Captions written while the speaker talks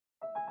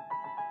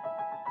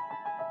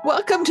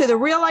Welcome to the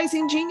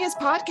Realizing Genius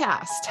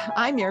podcast.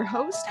 I'm your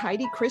host,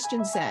 Heidi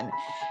Christensen.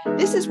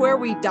 This is where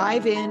we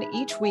dive in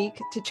each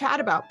week to chat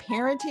about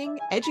parenting,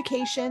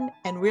 education,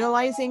 and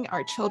realizing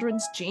our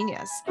children's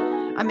genius.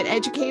 I'm an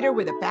educator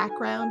with a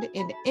background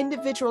in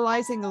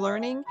individualizing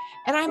learning,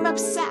 and I'm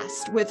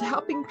obsessed with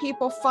helping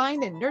people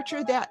find and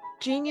nurture that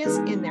genius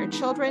in their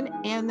children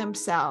and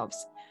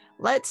themselves.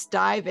 Let's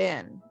dive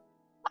in.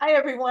 Hi,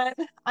 everyone.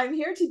 I'm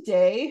here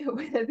today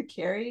with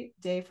Carrie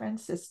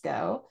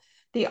DeFrancisco,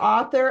 the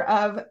author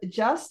of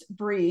Just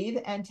Breathe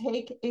and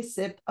Take a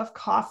Sip of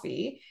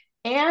Coffee,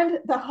 and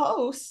the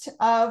host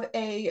of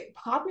a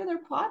popular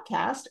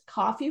podcast,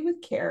 Coffee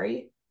with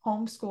Carrie,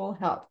 Homeschool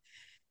Help.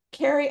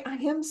 Carrie, I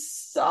am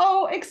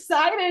so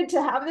excited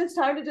to have this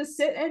time to just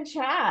sit and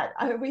chat.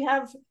 We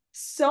have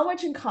so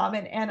much in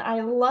common, and I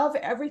love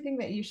everything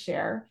that you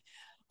share.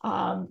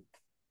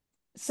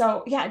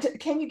 So yeah,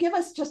 can you give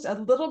us just a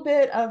little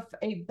bit of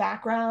a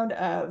background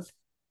of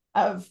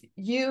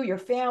you, your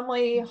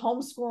family,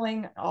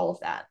 homeschooling, all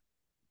of that?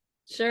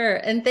 Sure.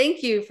 And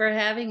thank you for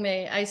having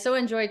me. I so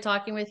enjoyed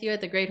talking with you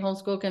at the Great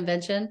Homeschool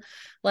Convention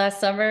last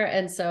summer.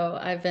 And so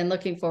I've been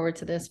looking forward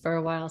to this for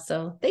a while.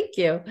 So thank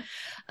you.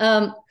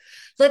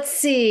 Let's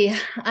see.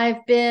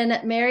 I've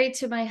been married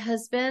to my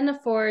husband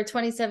for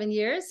 27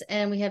 years,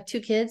 and we have two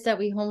kids that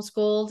we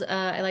homeschooled.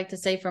 I like to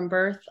say from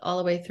birth all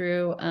the way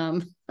through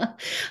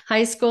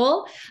high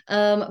school.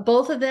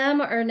 Both of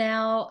them are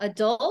now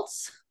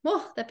adults.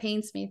 Well, that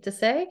pains me to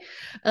say.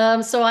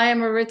 So I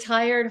am a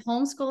retired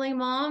homeschooling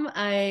mom.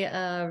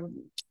 I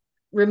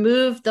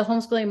removed the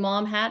homeschooling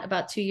mom hat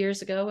about 2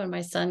 years ago when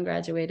my son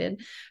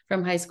graduated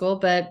from high school.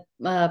 But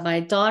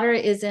my daughter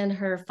is in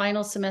her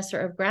final semester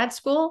of grad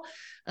school,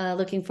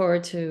 looking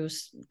forward to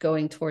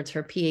going towards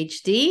her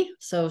PhD.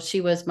 So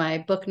she was my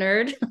book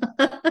nerd.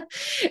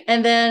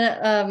 And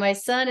then my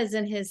son is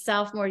in his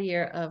sophomore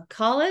year of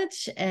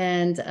college,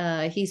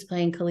 and he's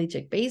playing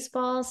collegiate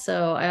baseball.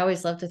 So I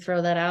always love to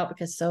throw that out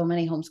because so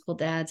many homeschool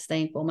dads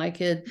think, well, my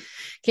kid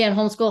can't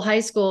homeschool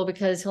high school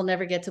because he'll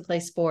never get to play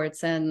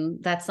sports.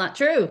 And that's not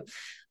true.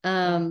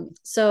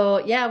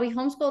 So yeah, we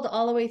homeschooled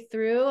all the way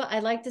through. I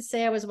like to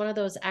say I was one of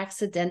those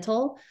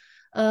accidental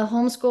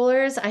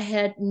homeschoolers. I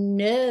had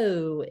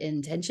no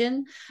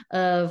intention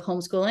of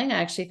homeschooling.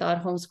 I actually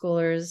thought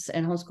homeschoolers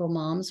and homeschool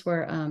moms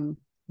were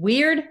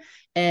weird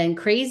and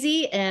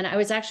crazy. And I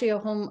was actually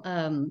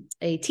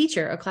a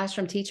teacher, a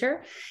classroom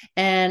teacher.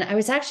 And I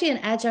was actually an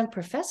adjunct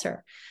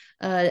professor.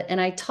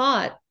 And I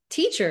taught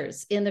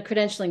teachers in the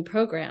credentialing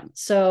program.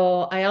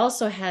 So I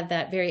also had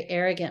that very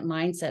arrogant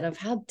mindset of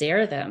how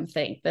dare them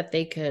think that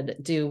they could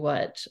do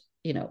what,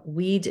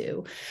 we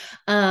do.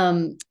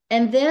 And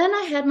then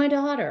I had my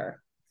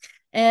daughter.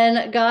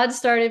 And God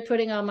started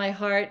putting on my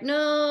heart,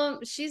 no,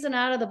 she's an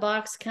out of the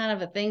box kind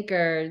of a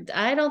thinker.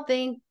 I don't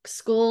think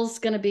school's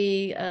going to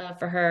be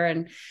for her.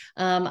 And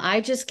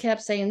I just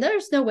kept saying,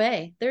 there's no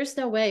way.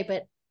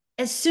 But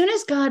as soon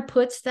as God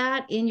puts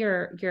that in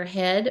your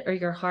head or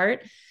your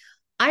heart,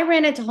 I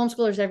ran into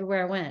homeschoolers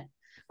everywhere I went.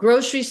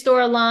 Grocery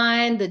store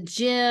line, the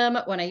gym,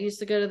 when I used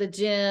to go to the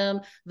gym,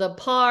 the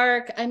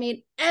park. I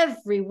mean,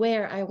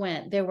 everywhere I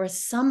went, there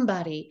was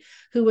somebody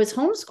who was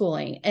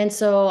homeschooling. And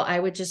so I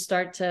would just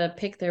start to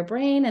pick their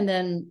brain. And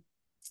then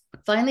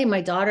finally, my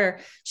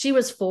daughter, she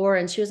was 4,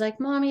 and she was like,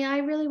 Mommy, I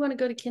really want to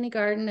go to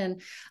kindergarten,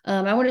 and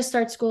I want to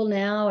start school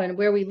now. And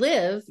where we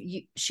live,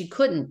 she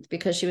couldn't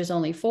because she was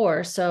only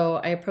 4.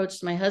 So I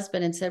approached my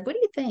husband and said, what do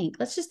you think?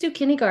 Let's just do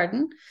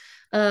kindergarten.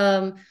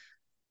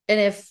 And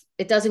if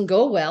it doesn't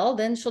go well,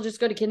 then she'll just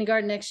go to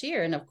kindergarten next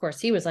year. And of course,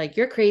 he was like,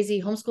 you're crazy.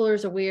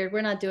 Homeschoolers are weird.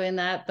 We're not doing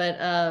that.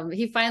 But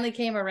he finally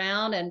came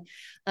around, and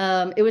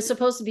it was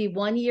supposed to be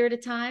 1 year at a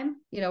time.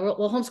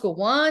 We'll homeschool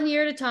 1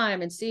 year at a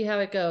time and see how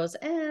it goes.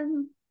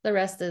 And the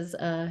rest is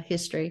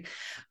history.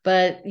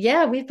 But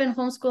yeah, we've been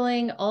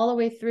homeschooling all the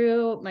way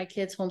through. My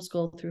kids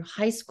homeschooled through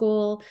high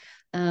school.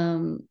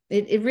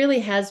 It really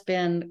has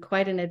been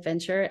quite an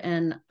adventure.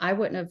 And I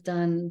wouldn't have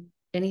done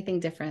anything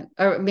different,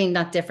 or I mean,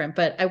 not different,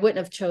 but I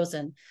wouldn't have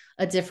chosen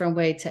a different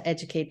way to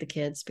educate the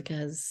kids,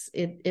 because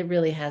it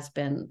really has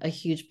been a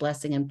huge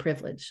blessing and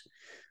privilege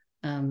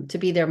to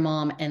be their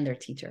mom and their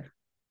teacher.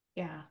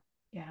 Yeah.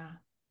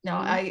 No,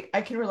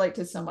 I can relate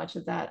to so much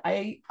of that.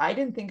 I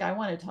didn't think I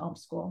wanted to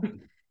homeschool.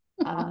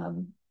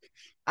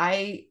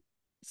 I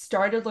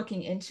started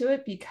looking into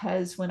it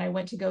because when I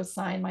went to go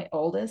sign my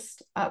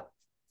oldest up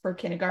for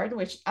kindergarten,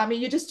 which, I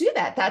mean, you just do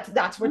that.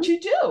 That's what you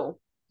do.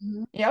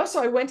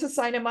 So I went to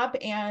sign him up,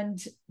 and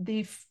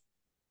the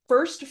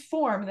first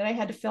form that I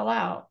had to fill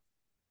out,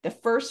 the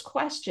first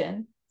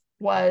question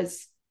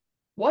was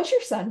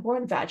your son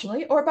born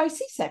vaginally or by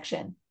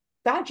C-section?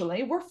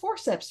 Vaginally, were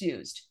forceps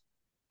used?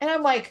 And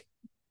I'm like,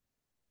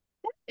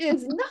 that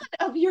is none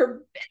of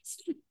your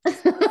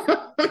business.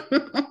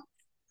 I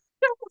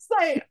was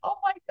like, oh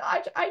my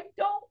gosh, I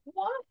don't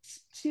want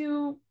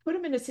to put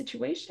him in a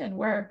situation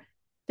where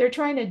they're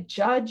trying to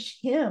judge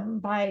him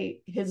by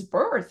his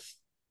birth.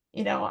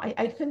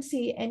 I couldn't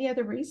see any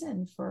other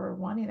reason for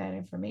wanting that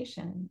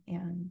information.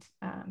 And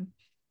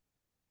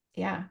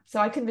yeah, so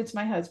I convinced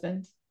my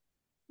husband,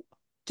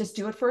 just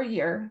do it for a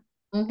year.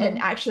 And Mm-hmm.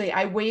 actually,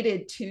 I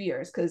waited 2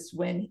 years because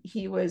when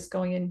he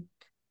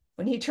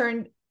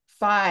turned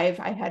 5,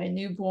 I had a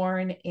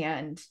newborn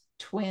and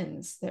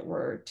twins that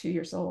were 2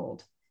 years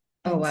old.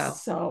 Oh, And wow.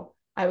 so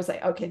I was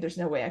like, okay, there's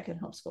no way I can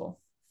homeschool.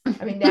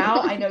 I mean,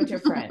 now I know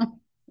different.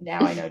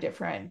 Now I know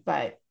different.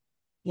 But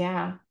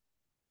yeah,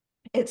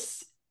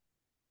 it's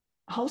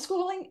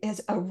homeschooling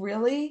is a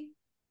really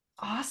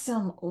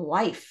awesome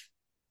life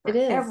It for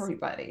is.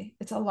 everybody.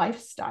 It's a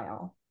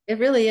lifestyle. It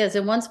really is.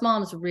 And once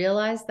moms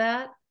realize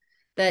that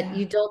Yeah.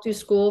 you don't do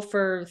school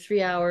for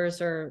 3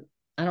 hours or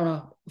I don't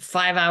know,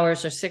 5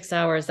 hours or 6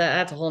 hours,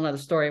 that's a whole nother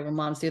story when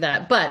moms do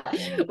that. But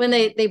Yeah. when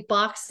they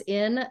box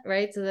in,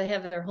 right? So they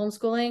have their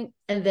homeschooling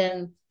and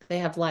then they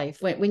have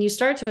life. When you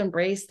start to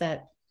embrace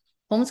that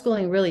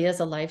homeschooling really is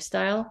a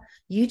lifestyle,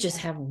 you just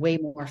Yeah. have way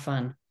more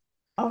fun,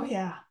 Oh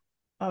yeah.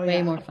 Oh way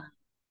yeah. more fun.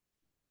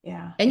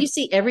 Yeah. And you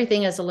see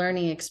everything as a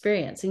learning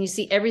experience and you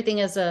see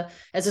everything as a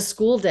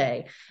school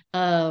day.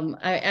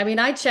 I mean,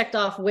 I checked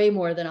off way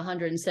more than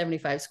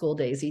 175 school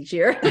days each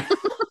year.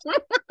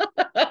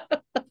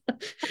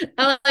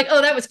 I'm like,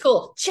 oh, that was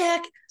cool,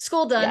 check,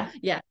 school done. Yeah.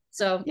 Yeah,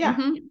 so Yeah.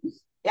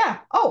 Yeah.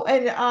 Oh,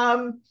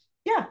 and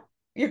yeah,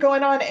 you're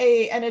going on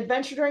a an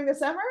adventure during the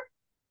summer?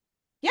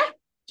 Yeah.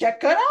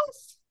 Check good yep,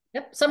 else.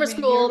 yep, I summer mean,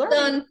 you're school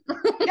learning.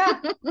 done.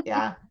 Yeah.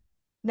 Yeah.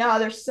 No,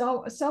 there's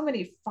so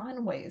many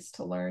fun ways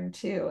to learn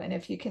too. And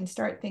if you can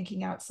start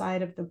thinking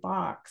outside of the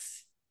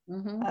box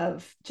Mm-hmm,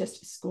 of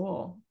just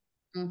school.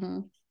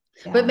 mm-hmm.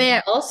 But Yeah. may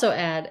I also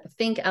add,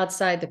 think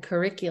outside the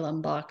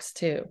curriculum box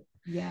too,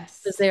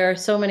 because Yes. there are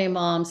so many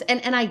moms,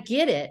 and I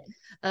get it,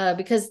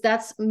 because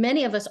that's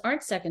many of us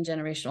aren't second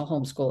generational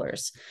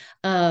homeschoolers.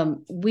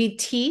 We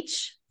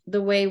teach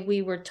the way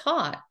we were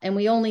taught, and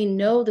we only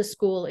know the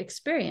school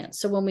experience.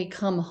 So when we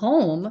come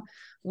home,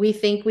 we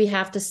think we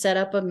have to set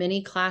up a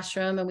mini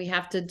classroom, and we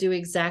have to do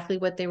exactly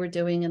what they were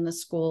doing in the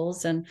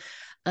schools,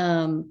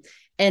 um,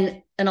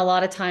 and a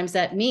lot of times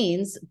that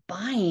means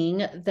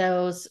buying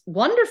those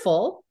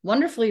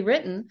wonderfully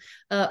written,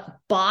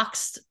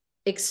 boxed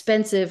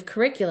expensive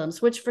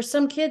curriculums, which for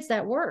some kids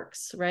that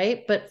works,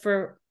 right? But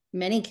for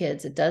many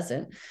kids it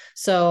doesn't.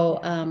 So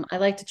Yeah. I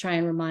like to try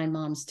and remind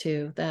moms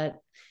too that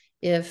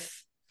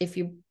if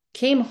you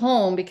came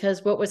home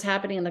because what was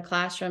happening in the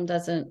classroom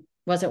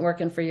wasn't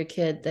working for your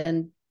kid,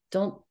 then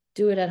don't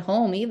do it at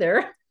home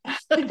either.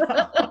 I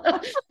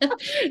know.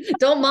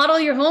 Don't model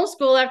your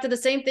homeschool after the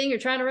same thing you're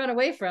trying to run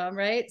away from,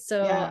 right?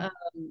 So Yeah.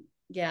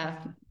 yeah,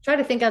 Yeah. try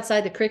to think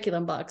outside the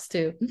curriculum box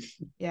too.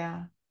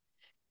 Yeah.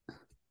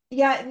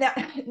 Yeah.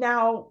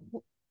 Now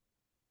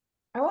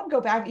I want to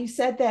go back. You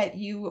said that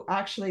you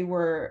actually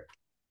were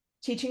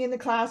teaching in the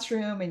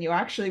classroom and you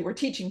actually were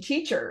teaching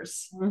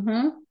teachers.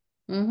 Mm-hmm.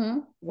 Mm-hmm.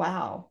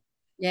 Wow.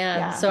 Yeah.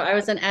 Yeah. So I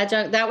was an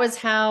adjunct. That was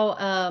how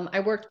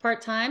I worked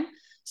part-time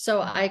so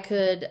Mhm. I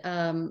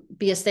could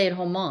be a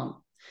stay-at-home mom. Yeah.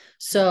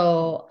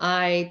 So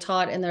I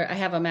taught I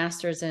have a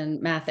master's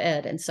in math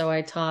ed. And so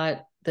I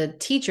taught the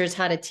teachers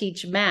how to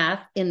teach math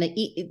in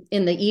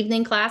in the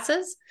evening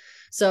classes.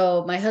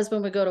 So my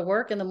husband would go to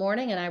work in the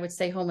morning and I would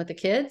stay home with the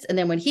kids. And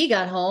then when he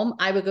got home,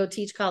 I would go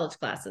teach college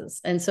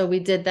classes. And so we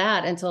did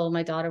that until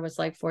my daughter was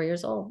like 4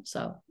 years old.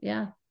 So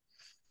yeah.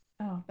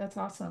 Oh, that's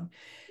awesome.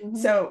 Mhm.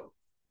 So,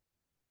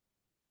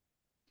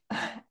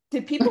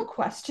 did people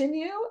question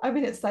you? I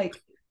mean, it's like,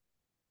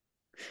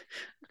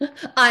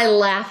 I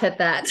laugh at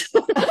that.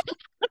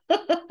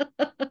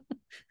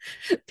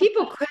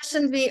 People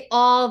questioned me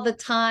all the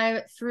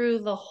time through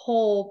the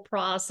whole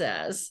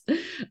process.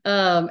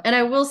 And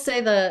I will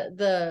say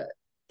the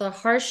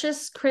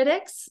harshest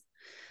critics,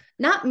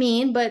 not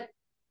mean, but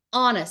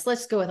honest,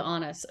 let's go with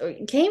honest,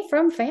 came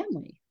from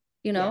family.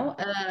 You yeah.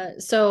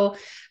 know,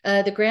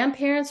 the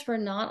grandparents were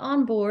not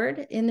on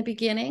board in the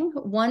beginning.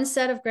 One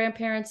set of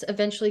grandparents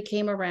eventually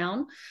came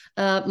around.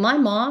 My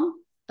mom,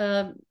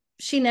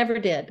 she never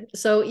did.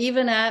 So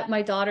even at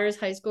my daughter's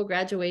high school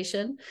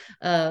graduation,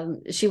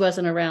 she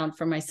wasn't around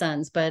for my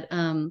sons, but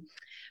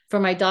for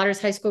my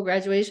daughter's high school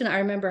graduation, I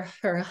remember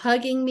her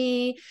hugging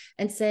me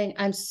and saying,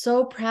 "I'm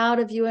so proud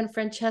of you and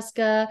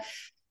Francesca.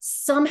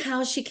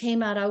 Somehow she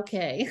came out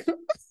okay."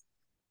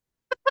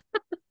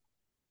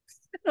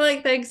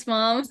 Like, thanks,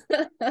 mom.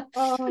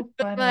 Oh,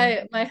 But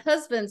funny. my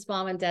husband's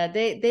mom and dad,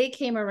 they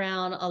came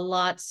around a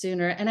lot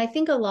sooner, and I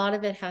think a lot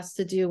of it has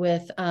to do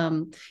with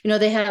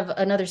they have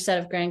another set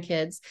of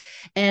grandkids,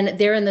 and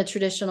they're in the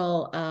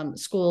traditional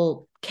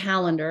school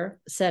calendar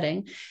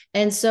setting,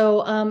 and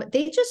so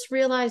they just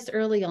realized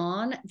early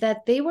on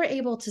that they were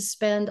able to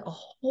spend a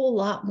whole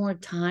lot more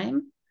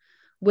time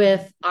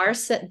with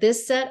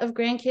this set of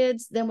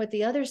grandkids than with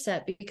the other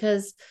set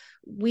because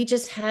we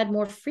just had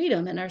more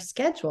freedom in our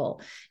schedule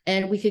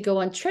and we could go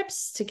on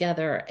trips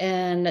together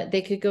and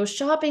they could go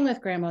shopping with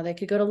grandma, they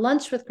could go to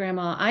lunch with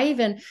grandma. I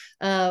even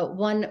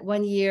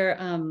one year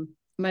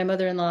my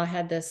mother-in-law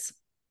had this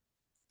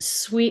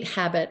sweet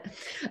habit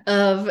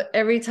of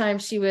every time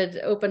she would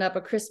open up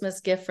a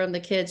Christmas gift from the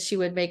kids, she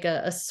would make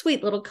a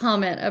sweet little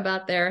comment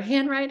about their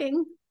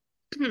handwriting.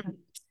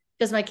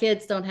 because my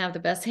kids don't have the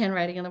best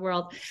handwriting in the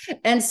world.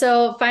 And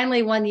so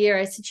finally one year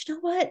I said, you know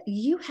what?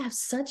 You have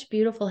such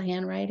beautiful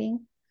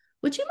handwriting.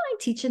 Would you mind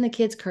teaching the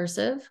kids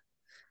cursive?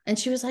 And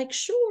she was like,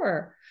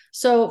 sure.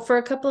 So for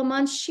a couple of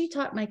months, she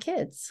taught my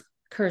kids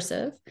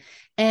cursive.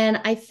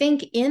 And I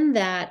think in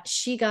that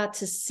she got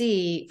to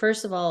see,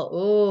 first of all,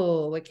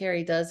 oh, what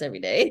Carrie does every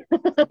day.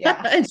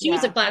 Yeah. And she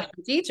was a Yeah.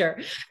 classroom teacher.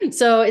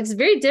 So it's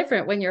very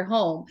different when you're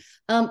home.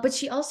 But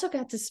she also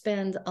got to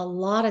spend a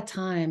lot of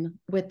time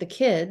with the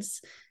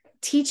kids,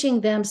 teaching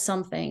them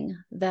something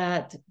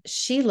that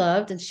she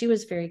loved and she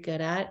was very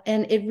good at.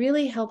 And it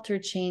really helped her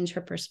change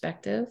her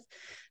perspective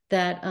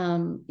that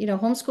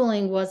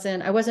homeschooling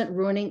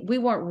we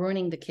weren't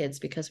ruining the kids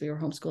because we were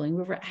homeschooling.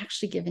 We were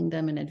actually giving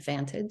them an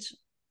advantage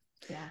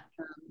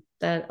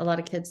that a lot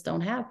of kids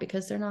don't have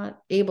because they're not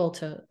able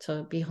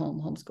to be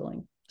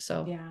homeschooling.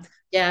 So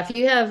yeah, if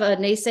you have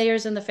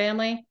naysayers in the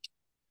family,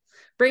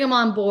 bring them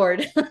on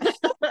board.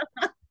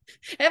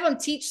 Have them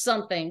teach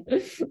something.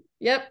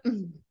 Yep.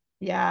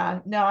 Yeah,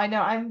 no, I know.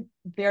 I'm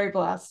very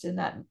blessed in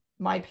that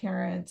my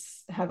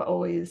parents have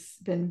always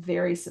been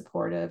very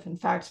supportive. In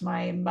fact,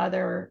 my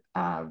mother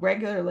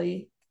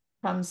regularly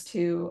comes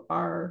to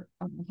our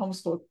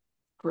homeschool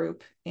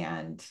group,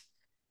 and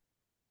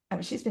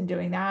she's been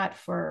doing that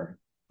for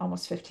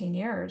almost 15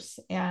 years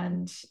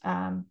and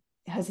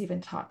has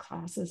even taught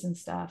classes and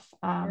stuff.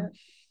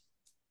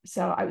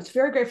 So I was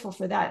very grateful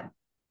for that.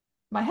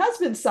 My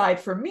husband's side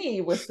for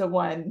me was the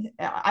one,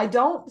 I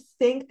don't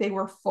think they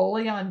were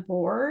fully on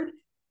board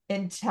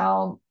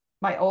until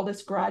my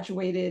oldest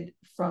graduated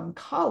from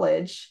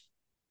college,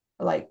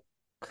 like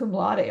cum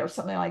laude or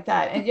something like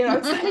that. And,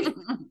 it's like,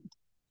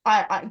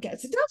 I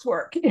guess it does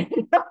work,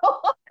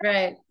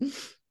 Right.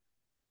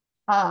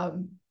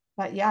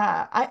 But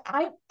yeah,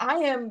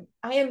 I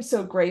am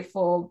so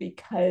grateful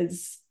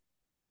because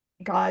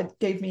God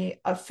gave me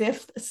a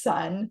fifth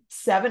son,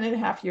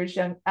 7.5 years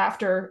young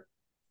after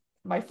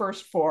my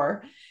first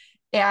four.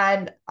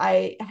 And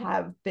I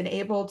have been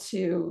able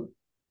to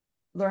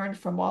learn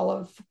from all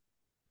of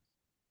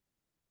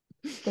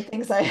the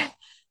things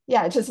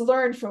just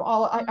learned from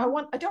all, I don't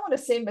want to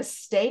say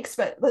mistakes,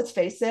 but let's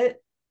face it,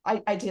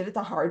 I did it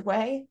the hard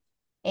way.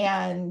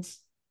 And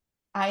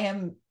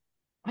I've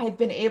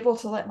been able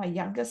to let my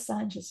youngest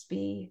son just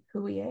be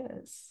who he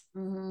is.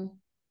 Mm-hmm.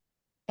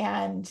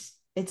 And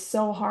it's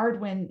so hard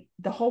when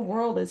the whole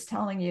world is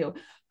telling you,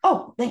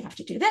 oh, they have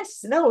to do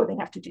this. No, they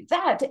have to do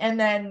that. And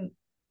then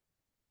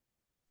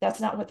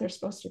that's not what they're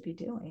supposed to be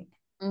doing.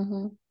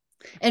 Mm-hmm.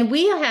 And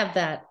we have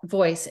that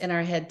voice in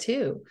our head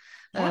too,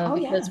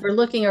 because we're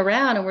looking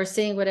around and we're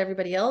seeing what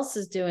everybody else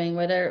is doing,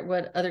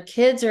 what other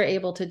kids are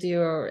able to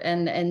do.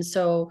 And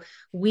so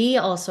we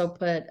also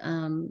put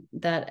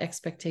that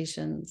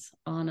expectations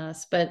on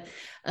us. But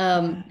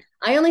I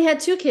only had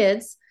 2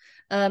 kids.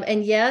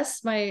 And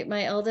yes,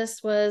 my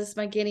eldest was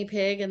my guinea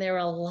pig, and there were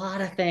a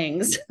lot of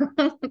things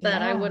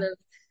that I would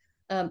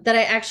have, that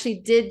I actually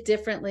did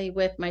differently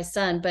with my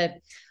son. But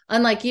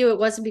unlike you, it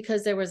wasn't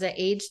because there was an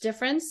age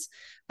difference.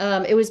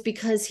 It was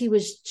because he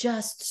was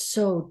just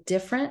so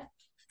different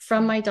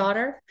from my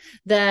daughter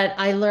that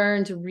I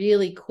learned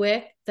really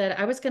quick that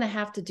I was going to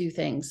have to do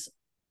things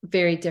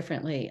very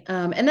differently.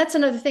 And that's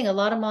another thing. A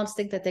lot of moms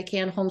think that they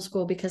can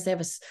homeschool because they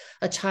have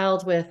a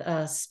child with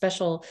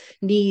special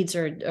needs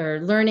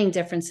or learning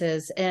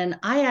differences. And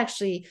I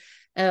actually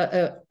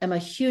am a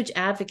huge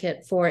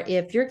advocate for,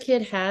 if your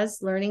kid has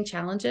learning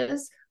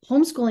challenges,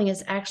 homeschooling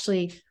is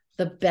actually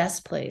the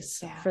best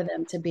place for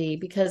them to be,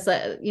 because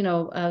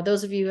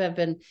those of you who have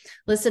been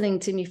listening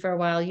to me for a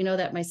while, you know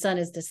that my son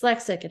is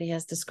dyslexic and he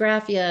has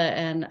dysgraphia,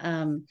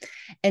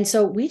 and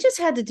so we just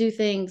had to do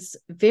things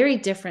very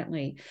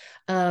differently,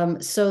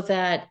 so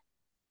that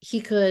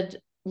he could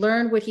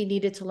learn what he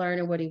needed to learn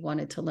and what he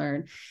wanted to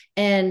learn.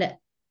 And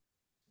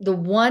the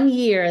 1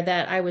 year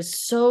that I was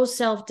so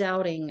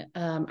self-doubting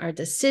our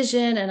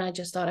decision, and I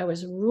just thought I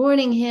was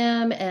ruining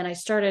him, and I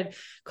started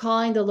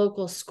calling the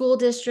local school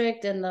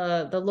district and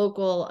the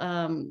local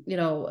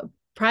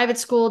private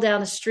school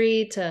down the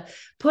street to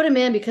put him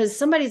in, because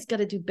somebody's got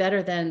to do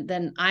better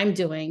than I'm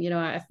doing.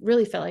 I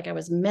really felt like I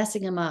was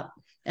messing him up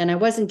and I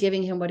wasn't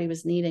giving him what he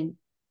was needing.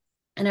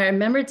 And I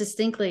remember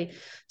distinctly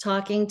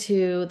talking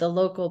to the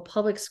local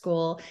public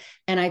school,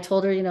 and I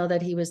told her,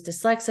 that he was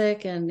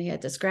dyslexic and he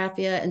had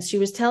dysgraphia. And she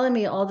was telling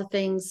me all the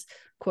things,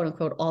 quote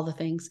unquote, all the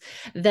things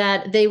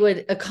that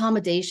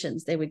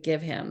accommodations they would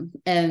give him.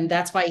 And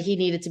that's why he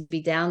needed to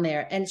be down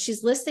there. And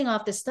she's listing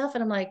off this stuff.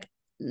 And I'm like,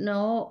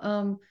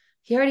 no,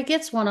 he already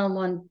gets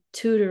one-on-one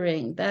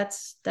tutoring.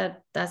 That's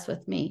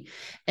with me.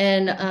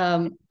 And,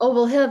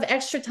 well, he'll have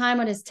extra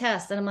time on his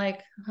test. And I'm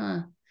like,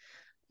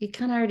 he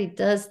kind of already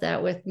does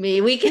that with me.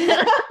 We can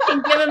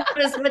give him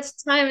as much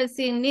time as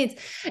he needs.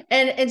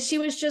 And she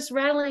was just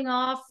rattling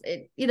off,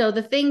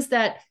 the things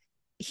that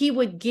he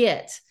would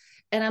get.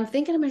 And I'm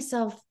thinking to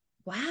myself,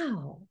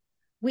 wow,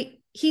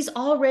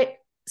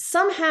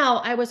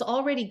 somehow I was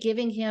already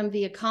giving him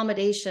the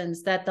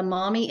accommodations that the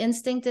mommy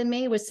instinct in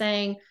me was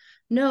saying,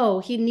 no,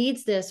 he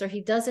needs this, or he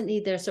doesn't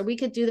need this, or we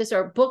could do this,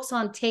 or books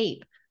on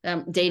tape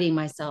I'm dating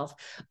myself,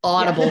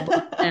 Audible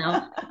book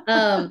Yeah.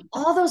 now.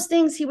 All those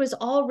things he was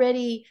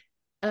already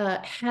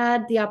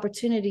had the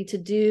opportunity to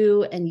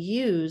do and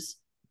use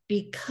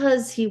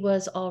because he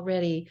was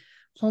already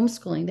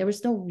homeschooling. There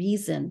was no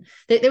reason.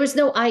 There was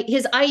no,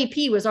 his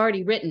IEP was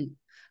already written.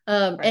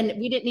 Right. And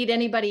we didn't need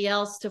anybody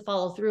else to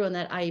follow through on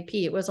that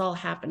IEP. It was all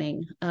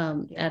happening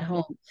at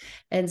home.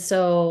 And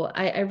so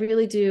I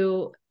really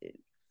do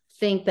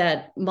think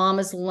that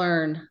mamas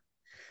learn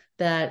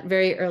that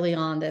very early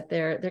on, that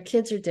their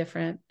kids are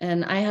different.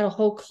 And I had a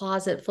whole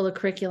closet full of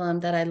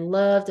curriculum that I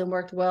loved and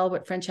worked well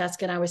with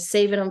Francesca, and I was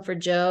saving them for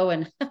Joe,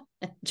 and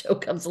Joe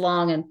comes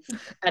along and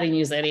I didn't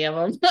use any of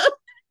them.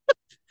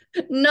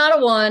 Not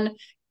a one.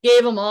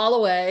 Gave them all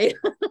away.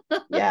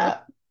 Yeah.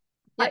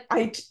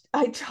 Yep.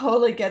 I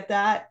totally get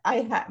that.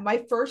 I had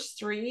my first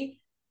three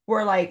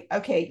were like,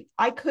 okay,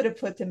 I could have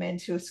put them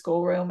into a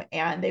schoolroom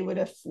and they would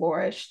have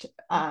flourished,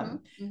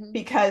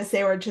 because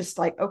they were just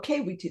like,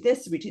 okay, we do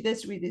this, we do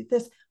this, we do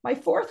this. My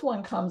fourth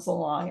one comes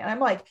along and I'm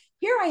like,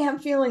 here I am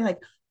feeling like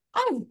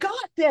I've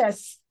got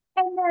this.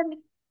 And then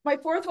my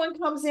fourth one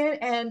comes in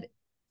and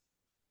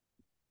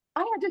I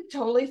had to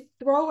totally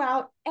throw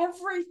out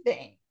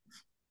everything.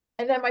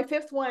 And then my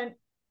fifth one,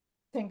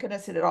 thank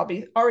goodness it had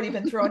already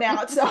been thrown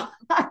out, so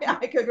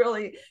I could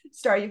really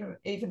start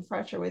even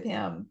fresher with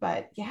him.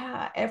 But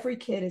yeah, every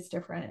kid is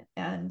different,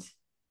 and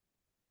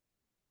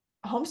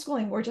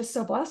homeschooling, we're just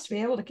so blessed to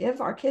be able to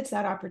give our kids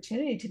that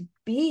opportunity to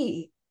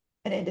be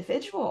an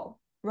individual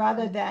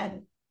rather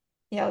than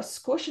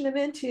squishing them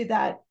into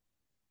that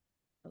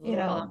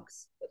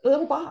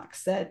little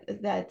box that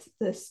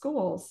the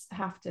schools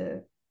have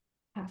to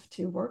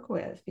work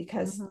with.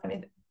 Because I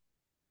mean,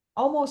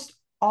 almost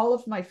all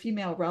of my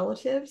female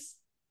relatives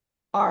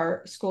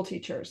are school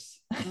teachers.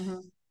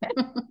 And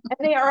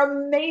they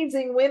are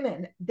amazing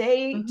women.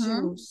 They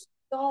do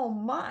so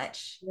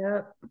much.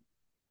 Yep.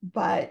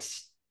 But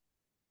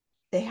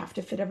they have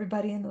to fit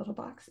everybody in little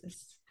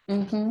boxes.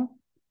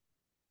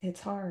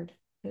 It's hard.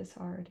 It's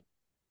hard.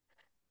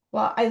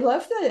 Well, I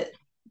love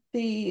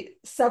the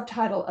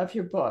subtitle of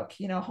your book,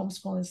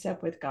 Homeschooling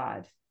Step with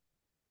God.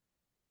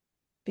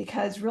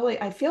 Because really,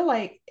 I feel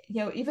like,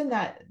 even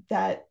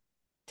that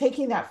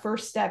taking that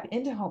first step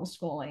into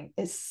homeschooling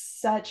is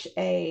such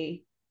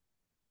a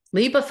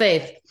leap of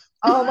faith.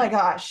 Oh my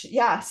gosh,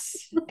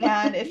 yes.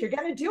 And if you're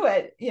going to do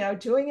it,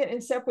 doing it in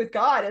step with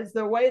God is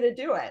the way to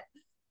do it.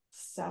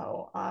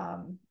 So,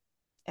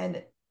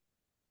 and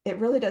it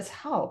really does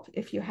help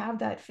if you have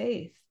that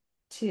faith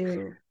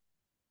to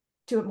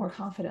do it more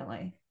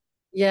confidently.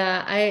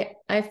 Yeah,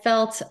 I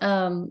felt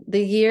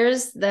the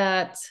years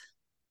that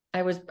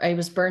I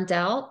was burnt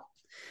out,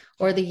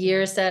 or the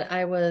years that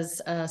I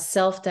was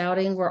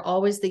self-doubting, were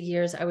always the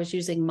years I was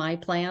using my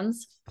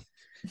plans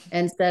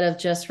instead of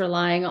just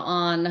relying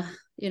on,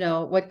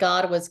 what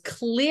God was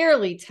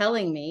clearly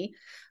telling me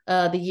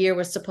the year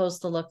was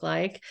supposed to look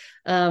like.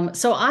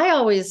 So I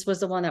always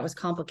was the one that was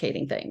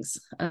complicating things.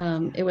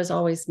 It was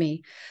always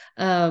me.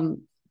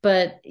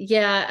 But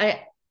yeah,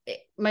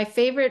 my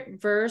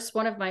favorite verse,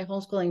 one of my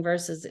homeschooling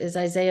verses, is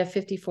Isaiah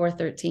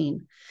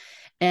 54:13.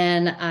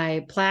 And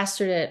I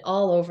plastered it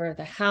all over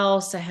the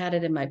house. I had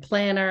it in my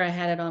planner. I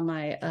had it on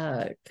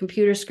my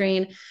computer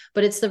screen.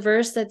 But it's the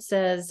verse that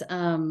says,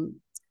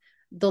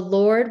 the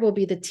Lord will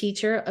be the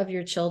teacher of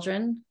your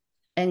children,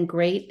 and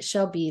great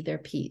shall be their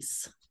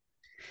peace.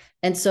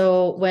 And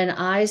so when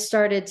I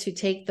started to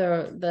take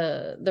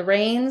the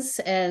reins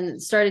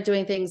and started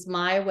doing things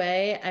my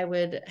way, I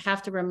would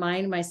have to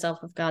remind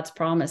myself of God's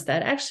promise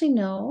that actually,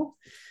 no,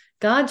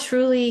 God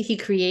truly, he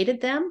created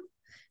them.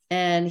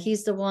 And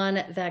he's the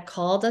one that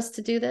called us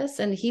to do this.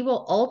 And he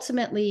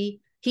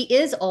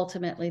is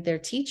ultimately their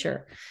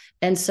teacher.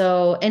 And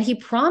so, and he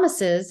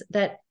promises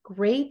that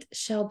great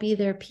shall be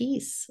their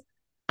peace.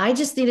 I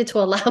just needed to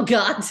allow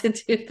God to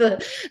do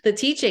the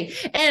teaching.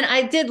 And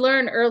I did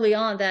learn early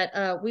on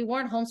that we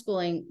weren't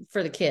homeschooling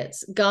for the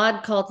kids.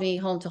 God called me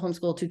home to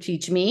homeschool to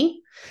teach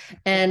me.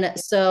 And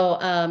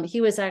so he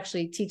was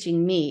actually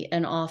teaching me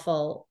an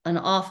awful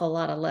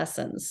lot of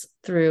lessons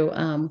through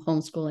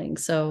homeschooling.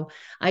 So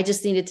I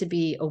just needed to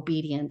be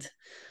obedient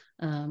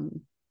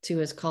to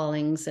his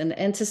callings,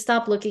 and to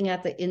stop looking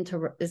at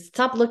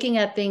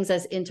things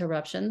as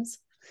interruptions.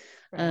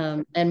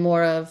 Right. And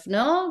more of,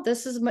 no,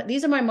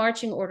 these are my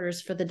marching orders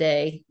for the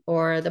day,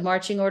 or the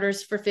marching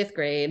orders for fifth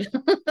grade.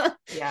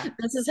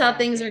 This is how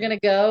things are going to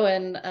go,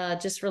 and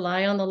just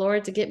rely on the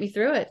Lord to get me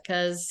through it,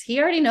 because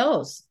he already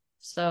knows.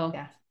 So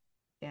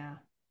yeah.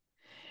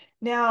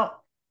 Now,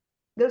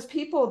 those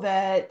people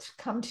that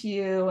come to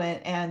you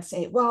and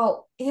say,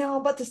 well,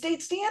 but the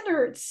state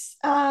standards,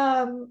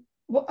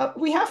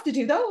 we have to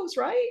do those,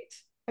 right?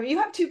 I mean, you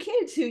have two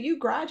kids who you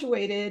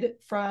graduated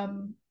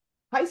from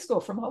high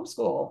school, from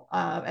homeschool,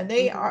 and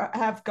they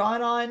have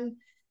gone on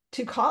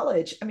to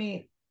college. I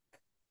mean,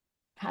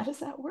 how does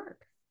that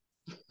work?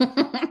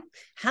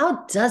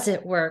 How does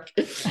it work?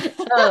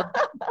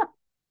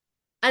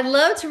 I'd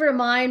love to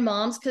remind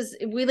moms, because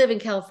we live in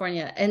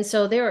California. And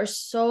so there are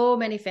so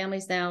many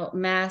families now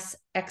mass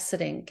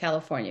exiting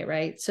California,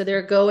 right? So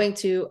they're going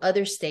to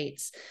other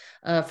states.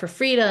 for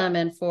freedom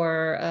and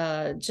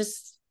for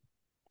just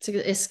to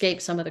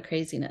escape some of the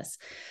craziness.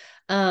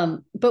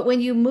 But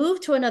when you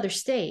move to another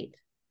state,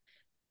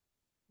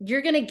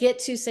 you're going to get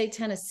to, say,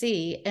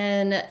 Tennessee,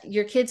 and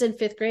your kid's in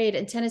 5th grade,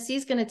 and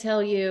Tennessee's going to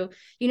tell you,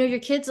 your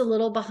kid's a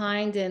little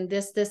behind in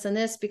this, this, and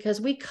this, because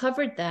we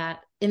covered that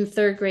in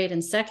 3rd grade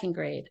and 2nd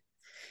grade.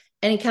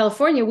 And in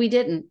California, we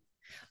didn't.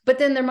 But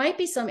then there might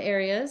be some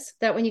areas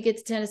that when you get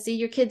to Tennessee,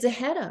 your kid's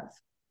ahead of,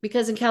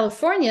 because in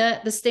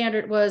California, the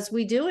standard was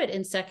we do it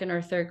in 2nd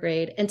or 3rd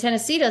grade, and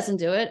Tennessee doesn't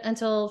do it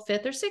until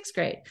 5th or 6th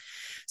grade.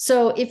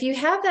 So if you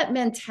have that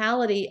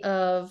mentality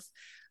of,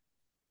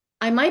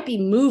 I might be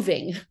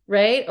moving,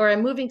 right? Or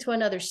I'm moving to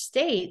another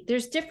state,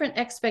 there's different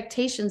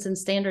expectations and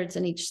standards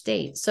in each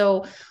state.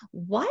 So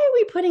why are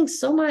we putting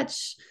so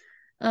much,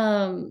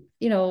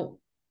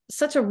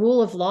 such a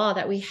rule of law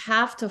that we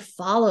have to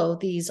follow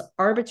these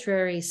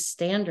arbitrary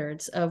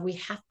standards of, we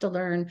have to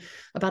learn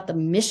about the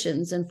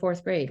missions in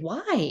 4th grade?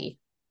 Why?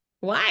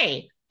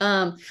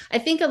 I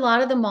think a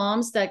lot of the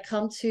moms that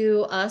come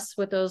to us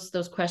with those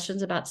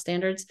questions about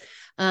standards,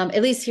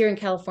 at least here in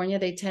California,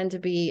 they tend to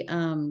be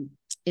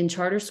in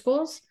charter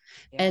schools.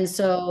 Yeah. And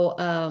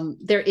so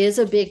there is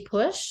a big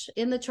push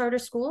in the charter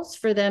schools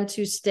for them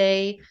to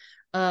stay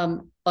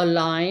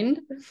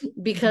aligned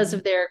because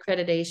of their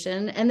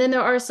accreditation. And then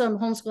there are some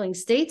homeschooling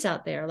states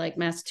out there like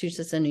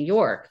Massachusetts and New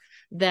York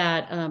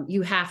that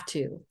you have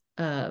to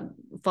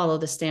follow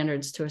the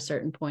standards to a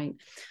certain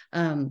point.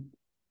 But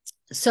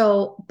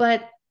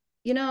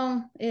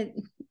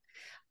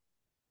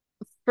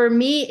for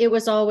me, it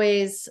was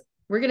always,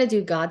 we're going to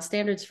do God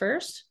standards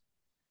first.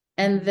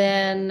 And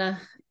then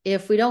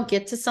if we don't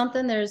get to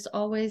something, there's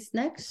always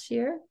next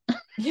year.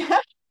 Yeah.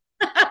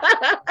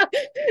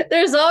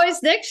 There's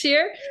always next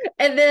year.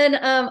 And then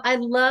I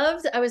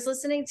was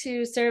listening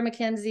to Sarah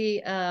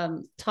Mackenzie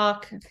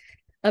talk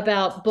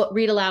about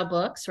read aloud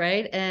books,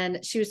 right?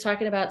 And she was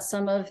talking about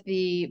some of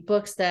the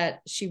books that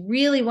she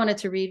really wanted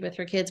to read with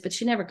her kids, but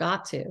she never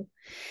got to.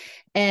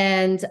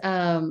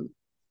 And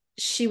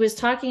she was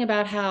talking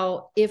about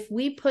how if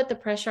we put the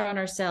pressure on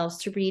ourselves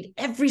to read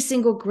every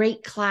single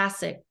great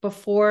classic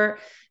before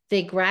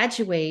they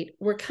graduate,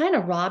 we're kind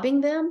of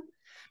robbing them,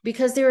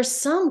 because there are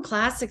some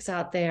classics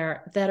out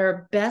there that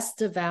are best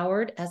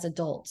devoured as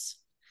adults.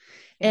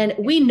 And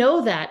we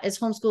know that as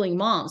homeschooling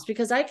moms,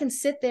 because I can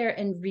sit there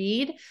and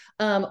read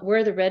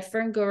Where the Red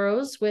Fern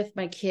Grows with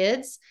my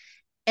kids,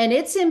 and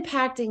it's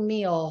impacting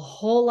me a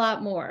whole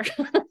lot more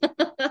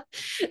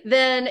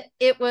than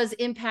it was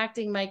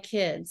impacting my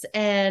kids.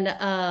 And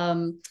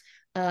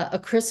A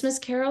Christmas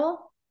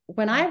Carol,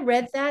 when I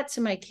read that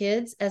to my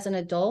kids as an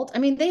adult, I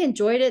mean, they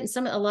enjoyed it,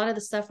 and a lot of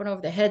the stuff went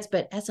over their heads,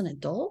 but as an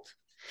adult,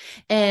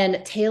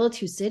 and Tale of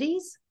Two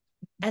Cities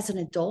as an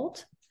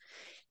adult,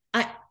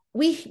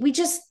 we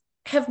just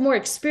have more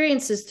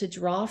experiences to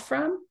draw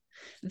from,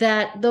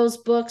 that those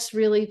books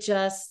really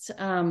just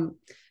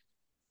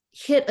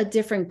hit a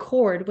different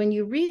chord when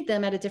you read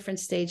them at a different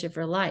stage of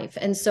your life.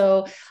 And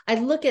so I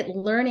look at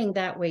learning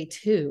that way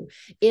too.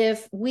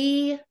 If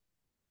we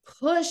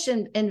push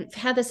and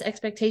have this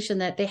expectation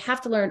that they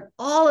have to learn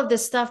all of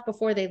this stuff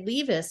before they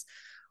leave us,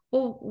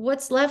 well,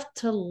 what's left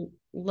to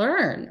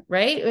learn,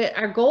 right?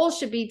 Our goal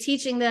should be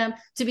teaching them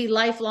to be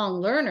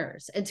lifelong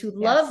learners and to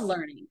love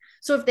learning.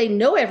 So if they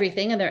know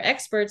everything and they're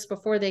experts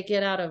before they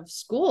get out of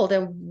school,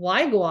 then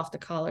why go off to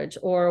college,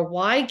 or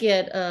why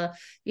get a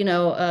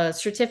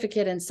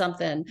certificate in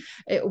something?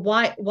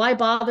 Why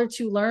bother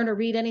to learn or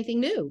read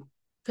anything new?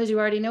 Because you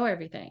already know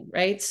everything,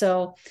 right?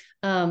 So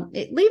leave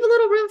a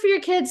little room for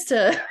your kids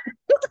to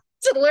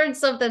to learn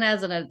something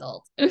as an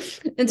adult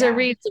and to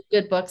read some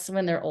good books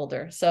when they're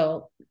older.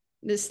 So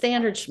the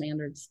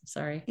standards,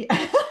 sorry.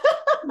 Yeah.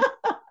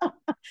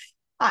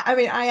 I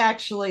mean, I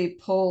actually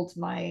pulled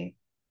my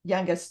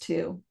youngest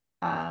two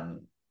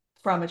from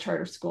a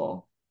charter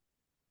school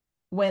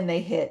when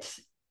they hit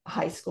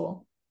high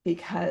school,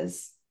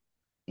 because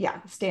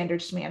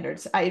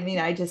standards. I mean,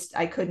 I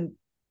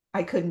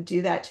couldn't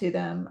do that to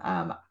them.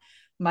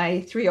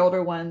 My 3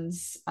 older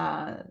ones,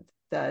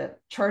 the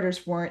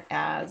charters weren't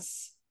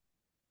as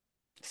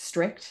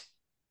strict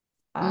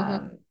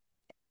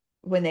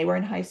when they were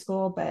in high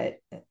school, but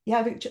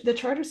the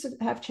charters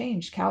have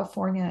changed.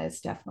 California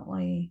is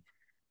definitely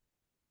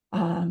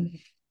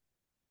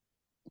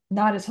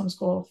not as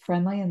homeschool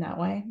friendly in that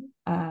way,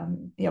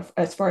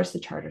 as far as the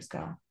charters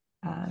go.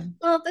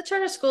 Well, the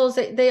charter schools,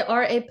 they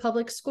are a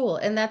public school,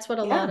 and that's what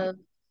a lot of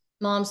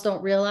moms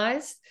don't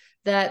realize,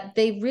 that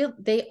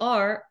they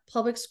are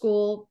public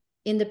school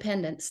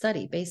independent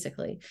study,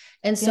 basically.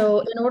 And so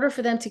in order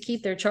for them to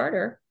keep their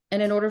charter,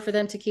 and in order for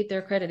them to keep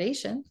their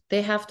accreditation,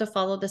 they have to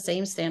follow the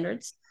same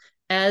standards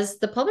as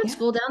the public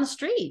school down the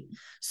street.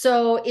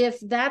 So if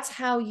that's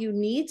how you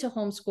need to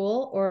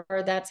homeschool, or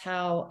that's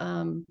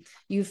how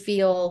you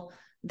feel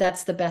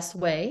that's the best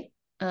way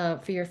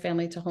for your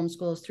family to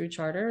homeschool is through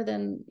charter,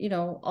 then,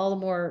 all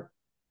the more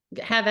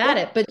have at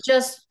it. But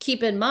just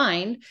keep in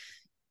mind,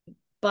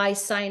 by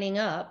signing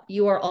up,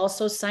 you are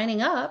also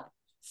signing up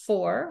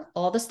for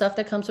all the stuff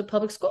that comes with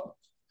public school.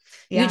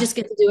 You just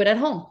get to do it at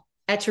home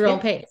at your own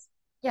pace.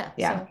 Yeah.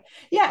 Yeah. So.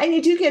 Yeah. And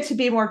you do get to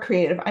be more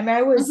creative. I mean,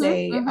 I was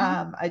Mhm,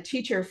 mhm, a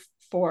teacher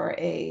for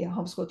a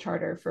homeschool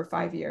charter for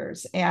 5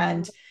 years,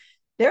 and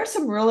there are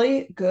some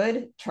really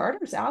good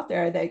charters out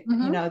there that,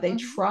 mhm, they mhm.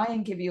 try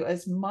and give you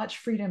as much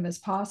freedom as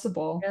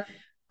possible.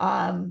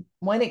 Yeah.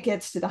 When it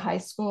gets to the It's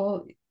high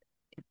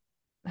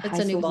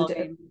a new school ball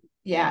game.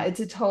 yeah, Yeah. it's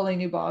a totally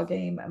new ball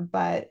game.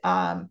 But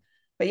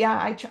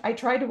yeah, I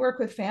tried to work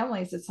with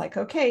families. It's like,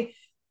 okay,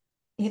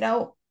 you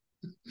know,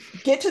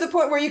 get to the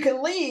point where you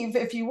can leave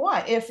if you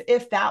want.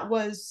 If that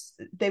was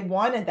they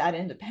wanted that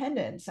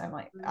independence, I'm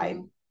like,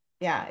 Mhm.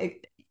 yeah,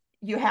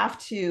 you have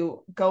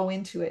to go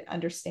into it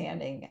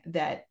understanding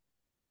that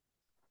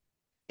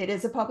it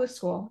is a public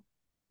school.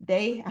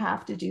 They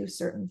have to do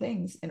certain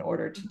things in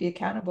order to be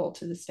accountable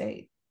to the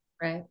state.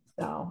 Right.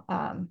 So,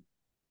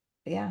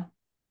 yeah, yeah,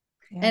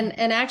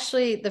 And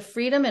actually the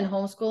freedom in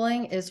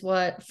homeschooling is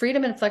what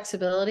freedom and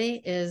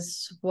flexibility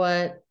is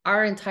what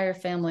our entire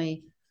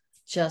family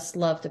just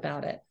loved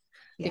about it.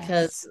 yes,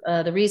 Because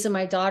the reason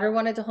my daughter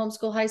wanted to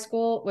homeschool high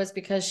school was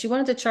because she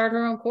wanted to chart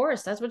her own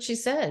course. That's what she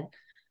said.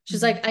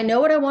 She's mm-hmm. like, I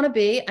know what I want to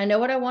be. I know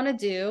what I want to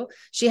do.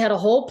 She had a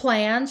whole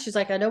plan. She's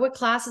like, I know what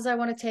classes I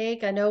want to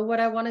take. I know what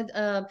I wanted.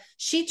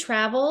 She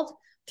traveled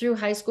through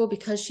high school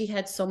because she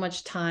had so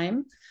much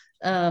time,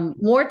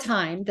 more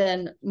time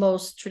than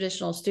most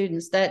traditional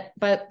students. That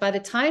by the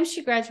time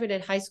she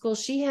graduated high school,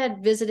 she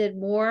had visited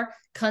more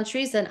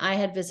countries than I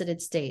had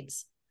visited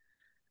states,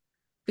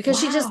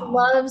 because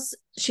Wow,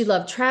 she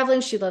loved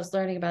traveling. She loves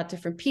learning about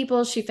different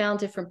people. She found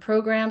different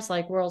programs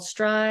like World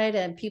Stride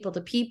and People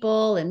to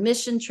People and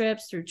mission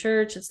trips through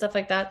church and stuff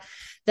like that,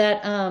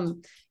 that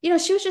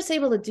she was just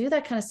able to do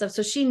that kind of stuff.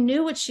 So she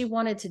knew what she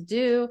wanted to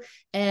do,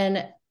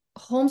 and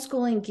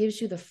homeschooling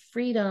gives you the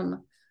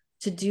freedom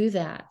to do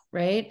that,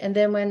 right? And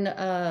then when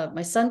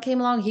my son came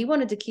along, he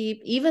wanted to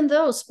keep, even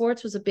though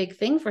sports was a big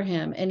thing for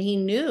him, and he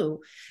knew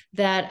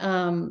that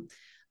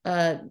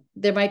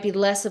there might be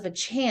less of a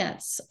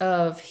chance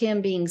of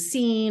him being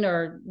seen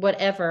or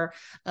whatever,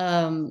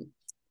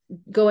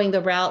 going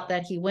the route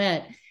that he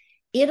went.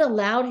 It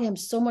allowed him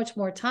so much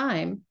more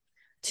time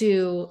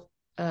to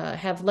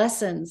have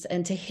lessons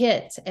and to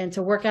hit and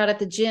to work out at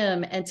the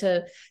gym and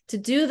to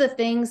do the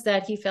things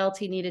that he felt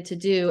he needed to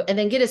do, and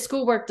then get his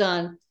schoolwork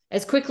done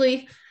as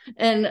quickly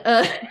and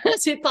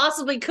as he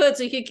possibly could,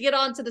 so he could get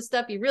on to the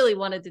stuff he really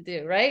wanted to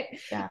do, right?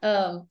 yeah,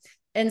 um,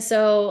 and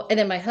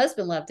then my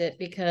husband loved it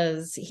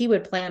because he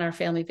would plan our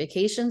family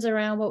vacations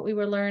around what we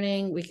were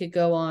learning. We could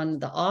go on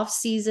the off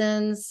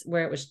seasons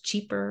where it was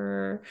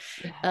cheaper.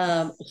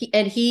 yes.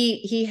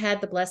 He had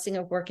the blessing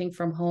of working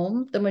from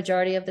home the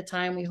majority of the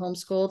time we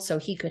homeschooled, so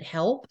he could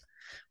help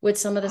with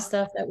some of the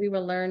stuff that we were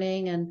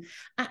learning. And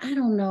I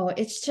don't know,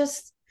 it's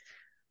just,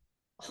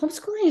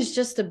 homeschooling is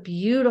just a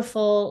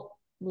beautiful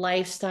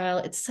lifestyle.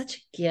 It's such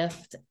a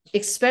gift,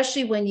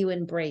 especially when you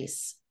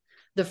embrace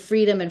the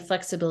freedom and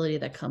flexibility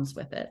that comes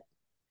with it.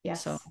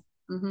 So, Yes.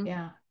 mhm.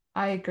 Yeah,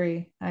 I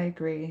agree. I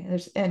agree.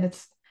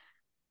 It's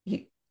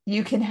you,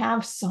 you can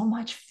have so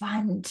much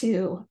fun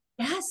too.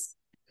 Yes.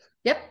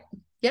 Yep.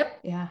 Yep.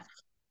 Yeah.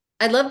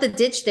 I love the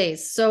ditch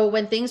days. So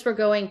when things were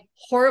going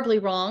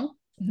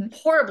Mhm.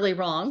 horribly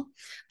wrong,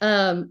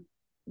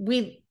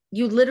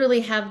 you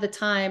literally have the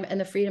time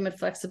and the freedom and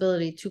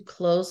flexibility to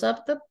close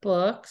up the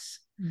books,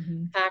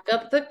 Mhm. pack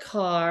up the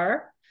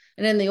car.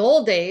 And in the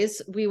old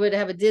days, we would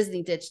have a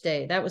Disney ditch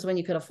day. That was when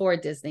you could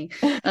afford Disney.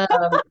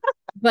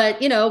 But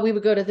we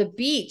would go to the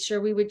beach,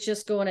 or we would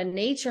just go on a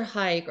nature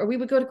hike, or we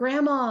would go to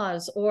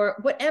grandma's or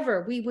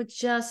whatever. We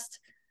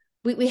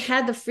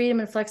had the freedom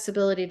and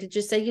flexibility to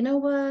just say, you know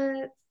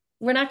what,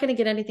 we're not going to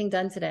get anything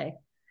done today.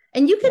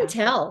 And Yeah.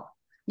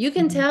 you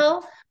can Mhm.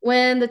 tell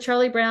when the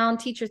Charlie Brown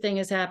teacher thing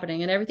is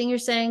happening and everything you're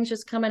saying is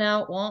just coming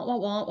out, wah, wah,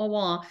 wah, wah,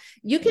 wah.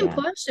 You can Yeah.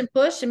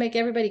 push and make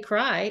everybody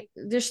cry.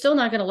 They're still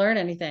not going to learn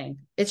anything.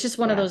 It's just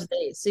one of Yeah. those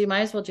days. So you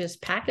might as well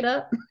just pack it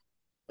up,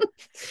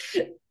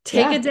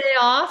 take a Yeah. day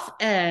off,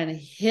 and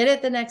hit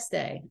it the next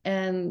day.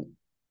 And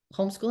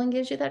homeschooling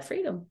gives you that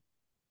freedom.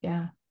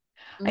 Yeah.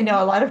 I know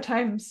Mm-hmm. a lot of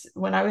times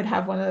when I would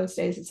have one of those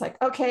days, it's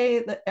like,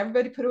 okay,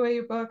 everybody put away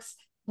your books.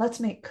 Let's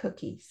make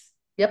cookies.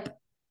 Yep.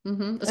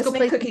 Mm-hmm. Let's Let's go make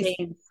play some cookies.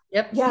 games.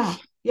 Yep. Yeah.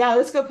 Yeah.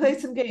 Let's go play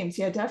some games.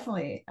 Yeah,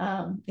 definitely.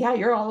 Yeah,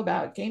 you're all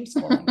about game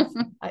schooling.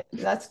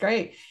 That's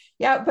great.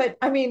 Yeah. But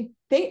I mean,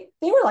 they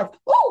were like,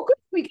 oh, good,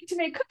 we get to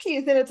make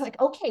cookies. And it's like,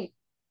 okay,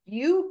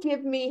 you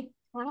give me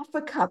half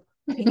a cup.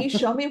 Can you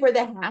show me where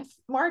the half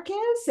mark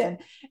is? And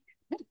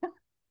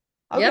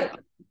okay, Yep.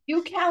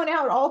 you count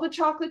out all the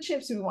chocolate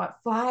chips. We want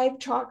 5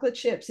 chocolate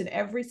chips in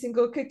every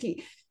single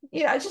cookie.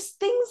 Just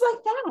things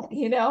like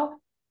that,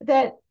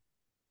 that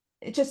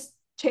it just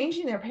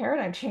changing their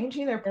paradigm,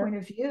 changing their Yep. point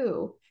of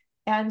view.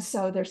 And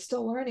so they're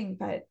still learning,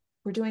 but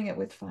we're doing it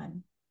with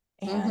fun.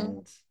 Mm-hmm.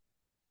 And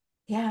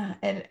yeah,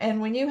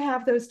 and when you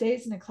have those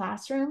days in a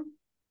classroom,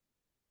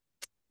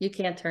 You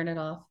can't turn it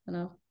off.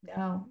 no,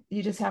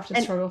 you just have to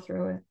And struggle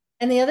through it.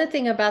 And the other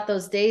thing about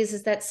those days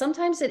is that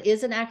sometimes it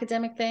is an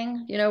academic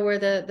thing, where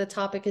the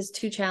topic is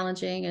too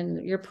challenging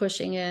and you're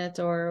pushing it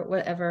or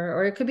whatever,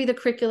 or it could be the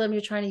curriculum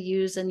you're trying to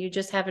use and you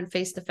just haven't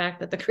faced the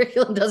fact that the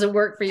curriculum doesn't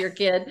work for your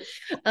kid.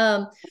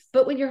 But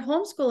when you're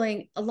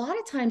homeschooling, a lot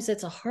of times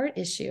it's a heart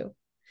issue.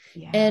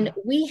 Yeah. And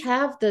we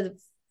have the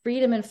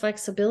freedom and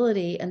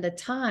flexibility and the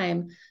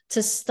time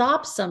to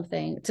stop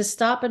something, to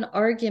stop an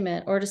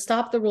argument, or to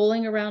stop the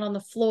rolling around on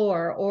the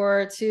floor,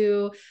 or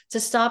to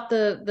stop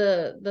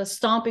the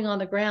stomping on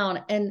the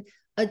ground and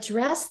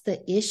address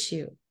the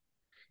issue.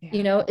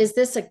 Yeah. Is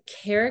this a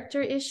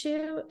character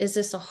issue? Is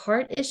this a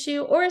heart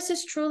issue? Or is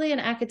this truly an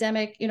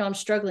academic, I'm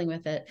struggling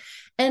with it?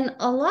 And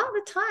a lot of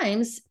the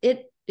times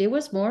it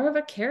was more of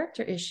a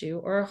character issue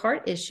or a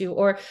heart issue,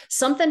 or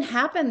something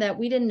happened that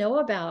we didn't know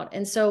about.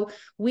 And so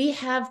we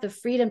have the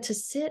freedom to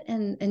sit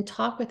and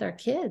talk with our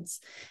kids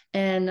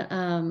and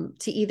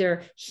to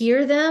either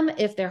hear them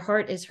if their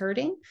heart is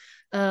hurting,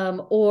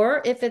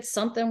 or if it's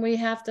something we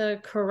have to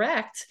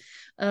correct.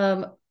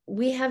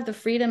 We have the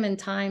freedom and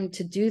time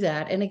to do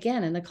that. And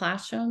again, in the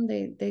classroom,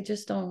 they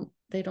just don't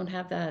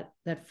have that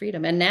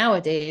freedom. And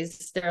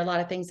nowadays, there are a lot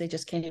of things they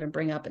just can't even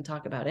bring up and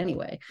talk about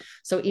anyway.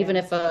 So even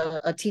if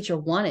a teacher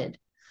wanted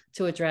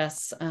to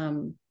address,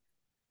 some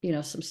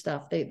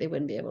stuff, they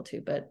wouldn't be able to.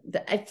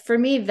 But for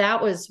me,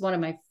 that was one of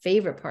my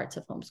favorite parts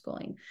of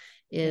homeschooling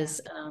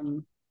is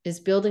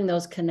building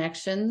those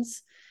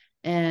connections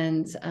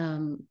and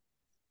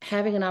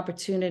having an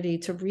opportunity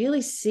to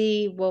really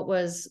see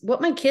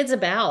what my kid's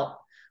about,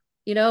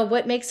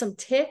 what makes them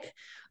tick,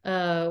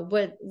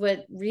 what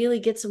really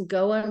gets them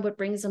going, what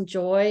brings them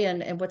joy,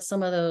 and what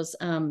some of those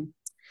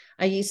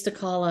I used to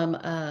call them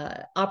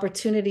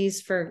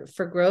opportunities for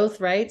growth,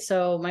 right?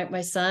 So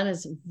my son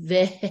is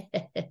very,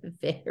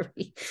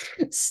 very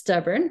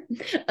stubborn.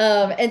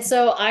 And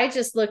so I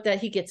just looked at,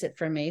 he gets it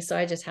from me. So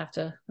I just have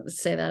to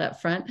say that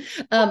up front.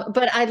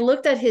 But I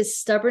looked at his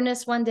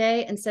stubbornness one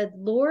day and said,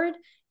 Lord,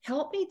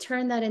 help me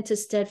turn that into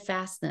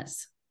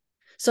steadfastness.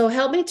 So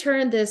help me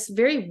turn this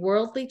very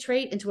worldly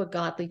trait into a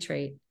godly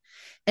trait.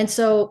 And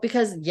so,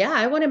 because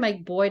I wanted my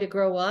boy to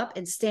grow up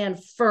and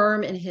stand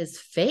firm in his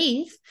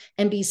faith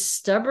and be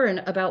stubborn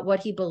about what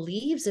he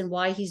believes and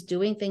why he's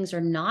doing things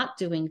or not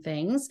doing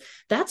things.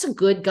 That's a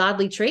good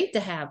godly trait to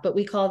have, but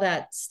we call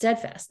that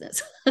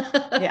steadfastness.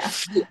 Yeah.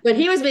 But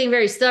he was being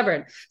very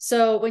stubborn.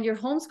 So when you're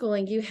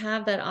homeschooling, you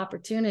have that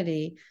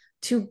opportunity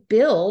to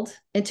build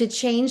and to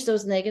change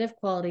those negative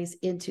qualities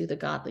into the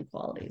godly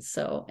qualities.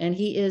 So, and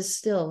he is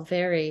still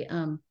very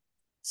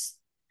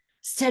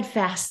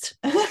steadfast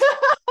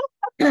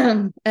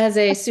as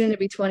a soon to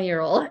be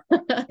 20-year-old.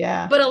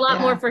 Yeah. But a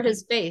lot more for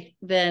his faith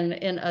than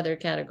in other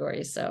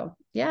categories. So,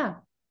 yeah.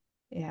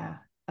 Yeah.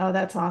 Oh,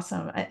 that's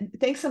awesome.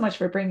 Thanks so much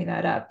for bringing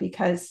that up,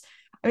 because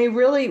I mean,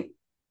 really,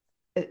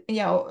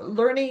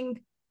 learning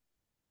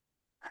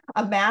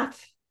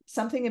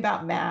something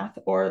about math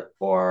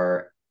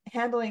or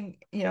handling,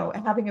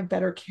 having a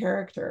better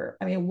character.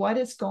 I mean, what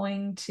is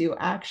going to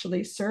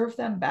actually serve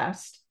them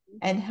best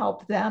and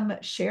help them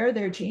share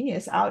their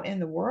genius out in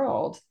the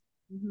world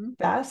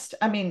best?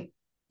 I mean,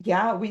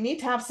 we need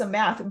to have some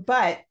math,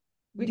 but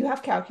we do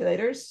have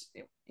calculators.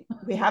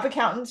 We have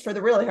accountants for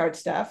the really hard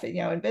stuff,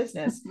 in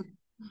business.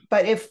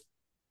 But if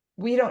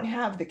we don't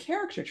have the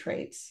character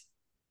traits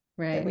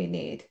that we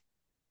need,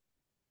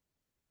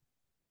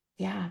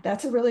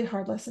 that's a really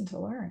hard lesson to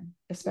learn,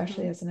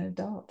 especially as an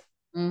adult.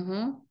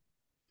 Yeah.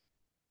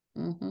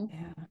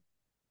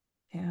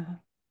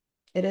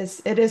 It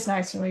is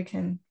nice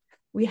when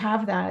we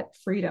have that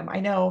freedom. I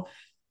know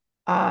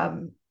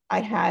I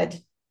had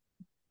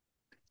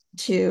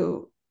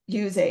to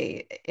use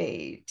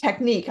a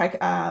technique.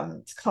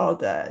 It's called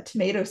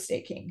tomato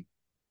staking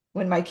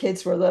when my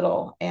kids were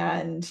little.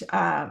 And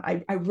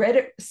I read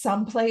it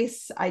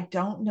someplace. I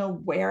don't know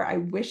where. I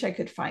wish I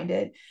could find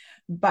it.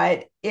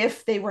 But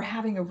if they were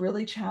having a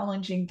really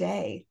challenging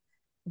day,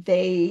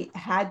 they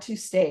had to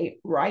stay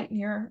right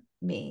near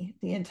me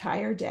the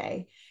entire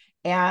day.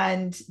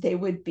 And they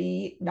would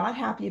be not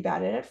happy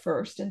about it at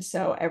first. And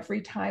so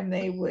every time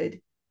they would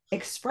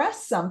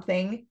express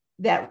something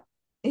that,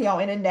 in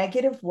a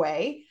negative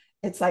way,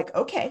 it's like,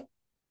 okay,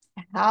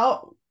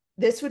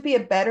 this would be a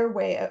better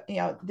way,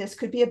 this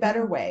could be a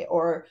better way,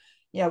 or,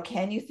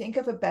 can you think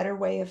of a better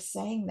way of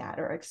saying that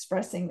or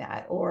expressing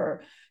that,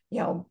 or,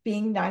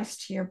 being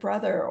nice to your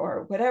brother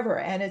or whatever.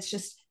 And it's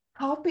just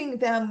helping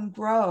them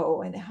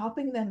grow and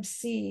helping them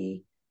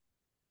see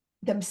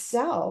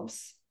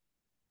themselves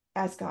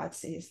as God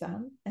sees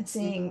them, and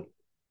seeing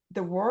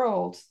the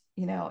world,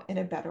 in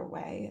a better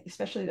way,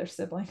 especially their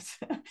siblings.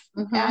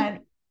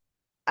 And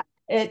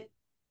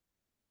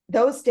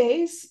those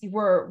days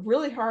were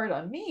really hard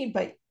on me,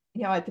 but,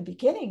 at the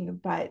beginning,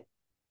 but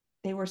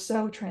they were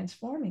so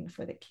transforming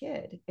for the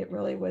kid. It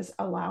really was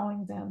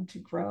allowing them to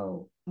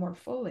grow more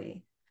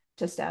fully.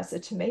 Just as a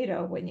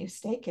tomato, when you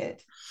stake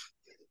it,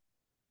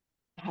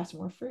 has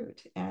more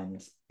fruit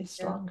and is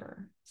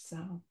stronger.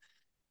 So,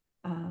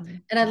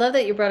 and I love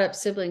that you brought up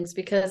siblings,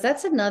 because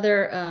that's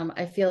another,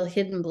 I feel,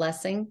 hidden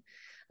blessing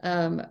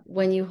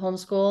when you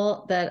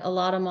homeschool that a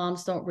lot of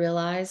moms don't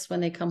realize when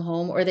they come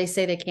home, or they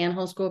say they can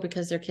homeschool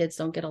because their kids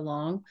don't get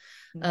along,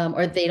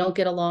 or they don't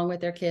get along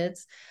with their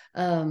kids.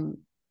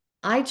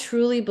 I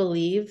truly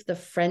believe the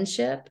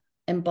friendship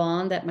and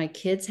bond that my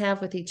kids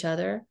have with each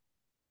other,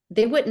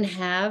 it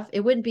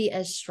wouldn't be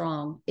as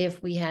strong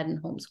if we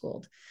hadn't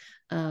homeschooled.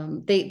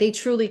 They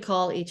truly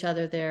call each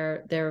other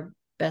their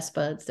best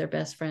buds, their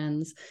best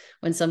friends.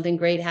 When something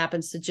great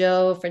happens to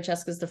Joe,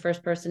 Francesca's the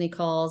first person he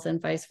calls,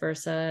 and vice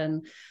versa.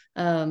 And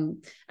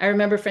I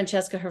remember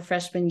Francesca, her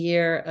freshman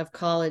year of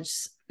college,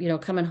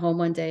 coming home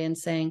one day and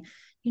saying,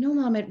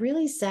 Mom, it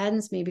really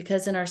saddens me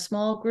because in our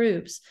small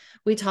groups,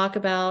 we talk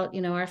about,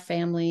 our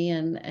family,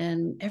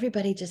 and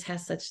everybody just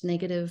has such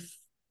negative,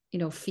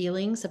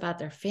 feelings about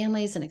their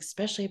families, and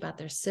especially about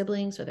their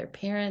siblings or their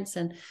parents.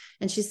 And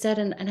she said,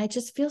 and I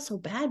just feel so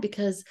bad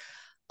because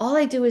all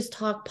I do is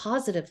talk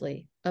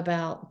positively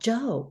about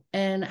Joe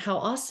and how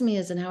awesome he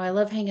is and how I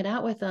love hanging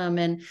out with him.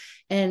 And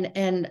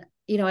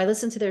I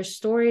listen to their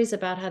stories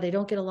about how they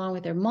don't get along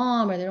with their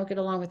mom or they don't get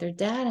along with their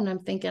dad. And I'm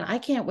thinking, I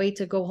can't wait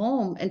to go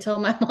home and tell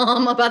my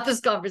mom about this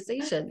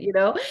conversation,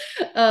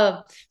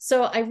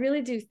 So I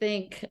really do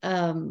think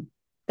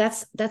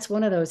that's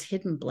one of those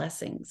hidden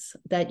blessings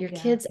that your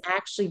kids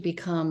actually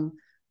become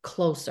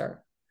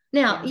closer.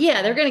 Now,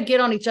 they're going to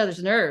get on each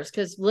other's nerves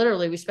because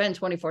literally we spend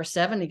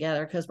 24/7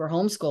 together because we're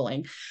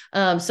homeschooling.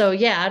 So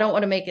I don't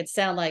want to make it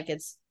sound like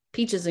it's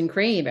peaches and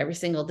cream every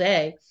single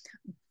day.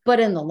 But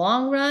in the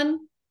long run,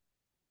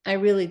 I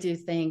really do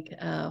think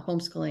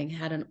homeschooling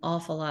had an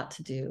awful lot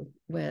to do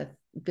with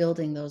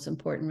building those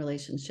important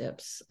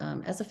relationships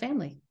as a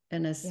family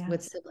and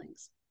with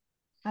siblings.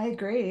 I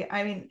agree.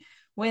 I mean,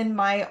 when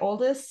my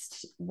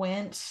oldest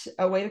went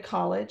away to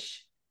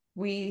college,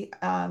 we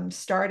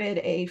started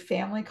a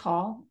family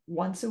call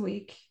once a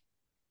week.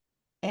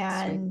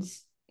 And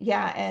Sweet.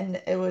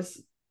 And it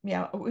was,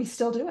 we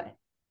still do it.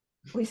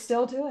 We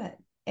still do it.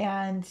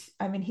 And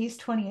I mean, he's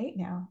 28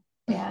 now.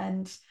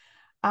 And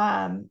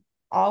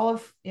all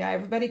of,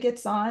 everybody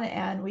gets on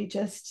and we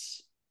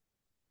just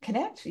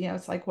connect.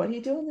 It's like, what are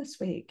you doing this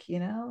week?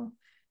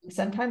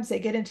 Sometimes they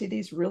get into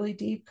these really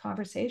deep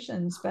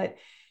conversations, but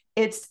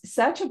it's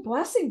such a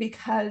blessing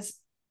because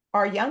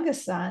our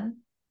youngest son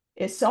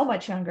is so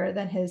much younger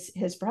than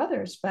his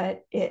brothers,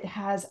 but it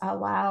has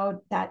allowed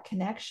that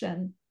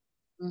connection,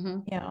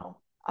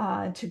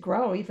 to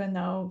grow, even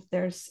though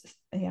there's,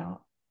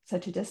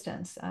 such a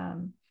distance.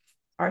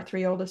 Our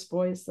 3 oldest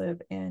boys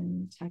live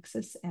in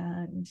Texas,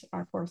 and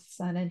our 4th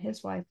son and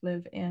his wife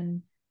live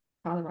in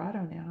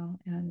Colorado now.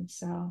 And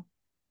so,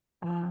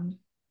 I'm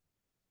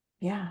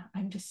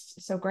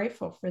just so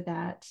grateful for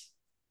that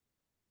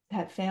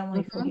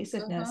family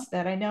cohesiveness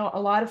that I know a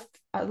lot of,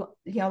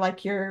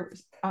 like your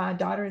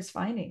daughter is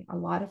finding. A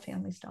lot of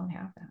families don't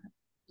have that.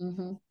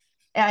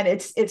 And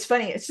it's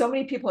funny. So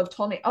many people have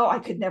told me, oh, I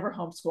could never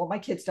homeschool. My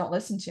kids don't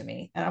listen to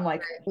me. And I'm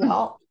like,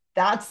 well,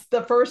 that's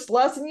the first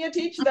lesson you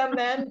teach them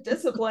then,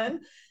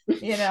 discipline,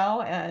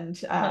 and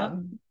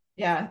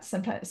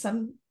sometimes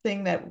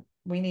something that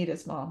we need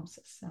as moms.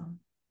 So,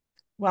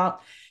 well,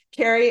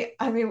 Carrie,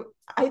 I mean,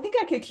 I think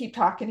I could keep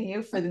talking to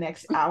you for the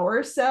next hour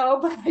or so,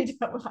 but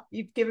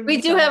you've given me.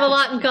 We do have a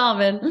lot in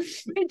common.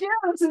 We do.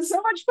 This is so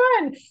much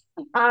fun.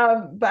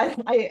 But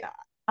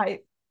I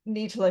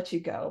need to let you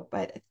go.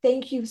 But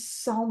thank you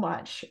so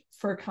much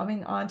for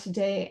coming on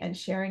today and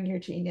sharing your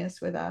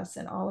genius with us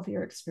and all of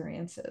your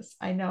experiences.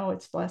 I know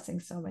it's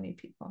blessing so many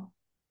people.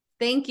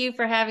 Thank you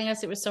for having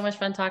us. It was so much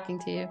fun talking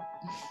to you.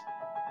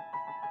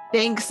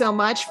 Thanks so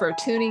much for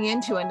tuning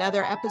in to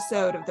another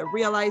episode of the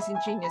Realizing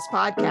Genius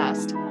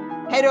podcast.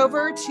 Head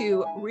over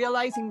to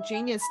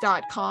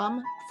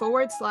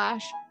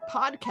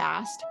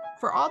realizinggenius.com/podcast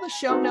for all the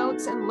show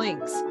notes and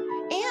links,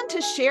 and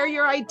to share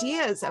your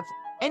ideas of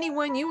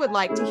anyone you would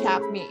like to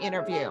have me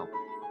interview.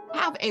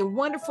 Have a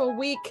wonderful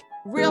week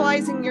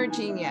realizing your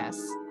genius.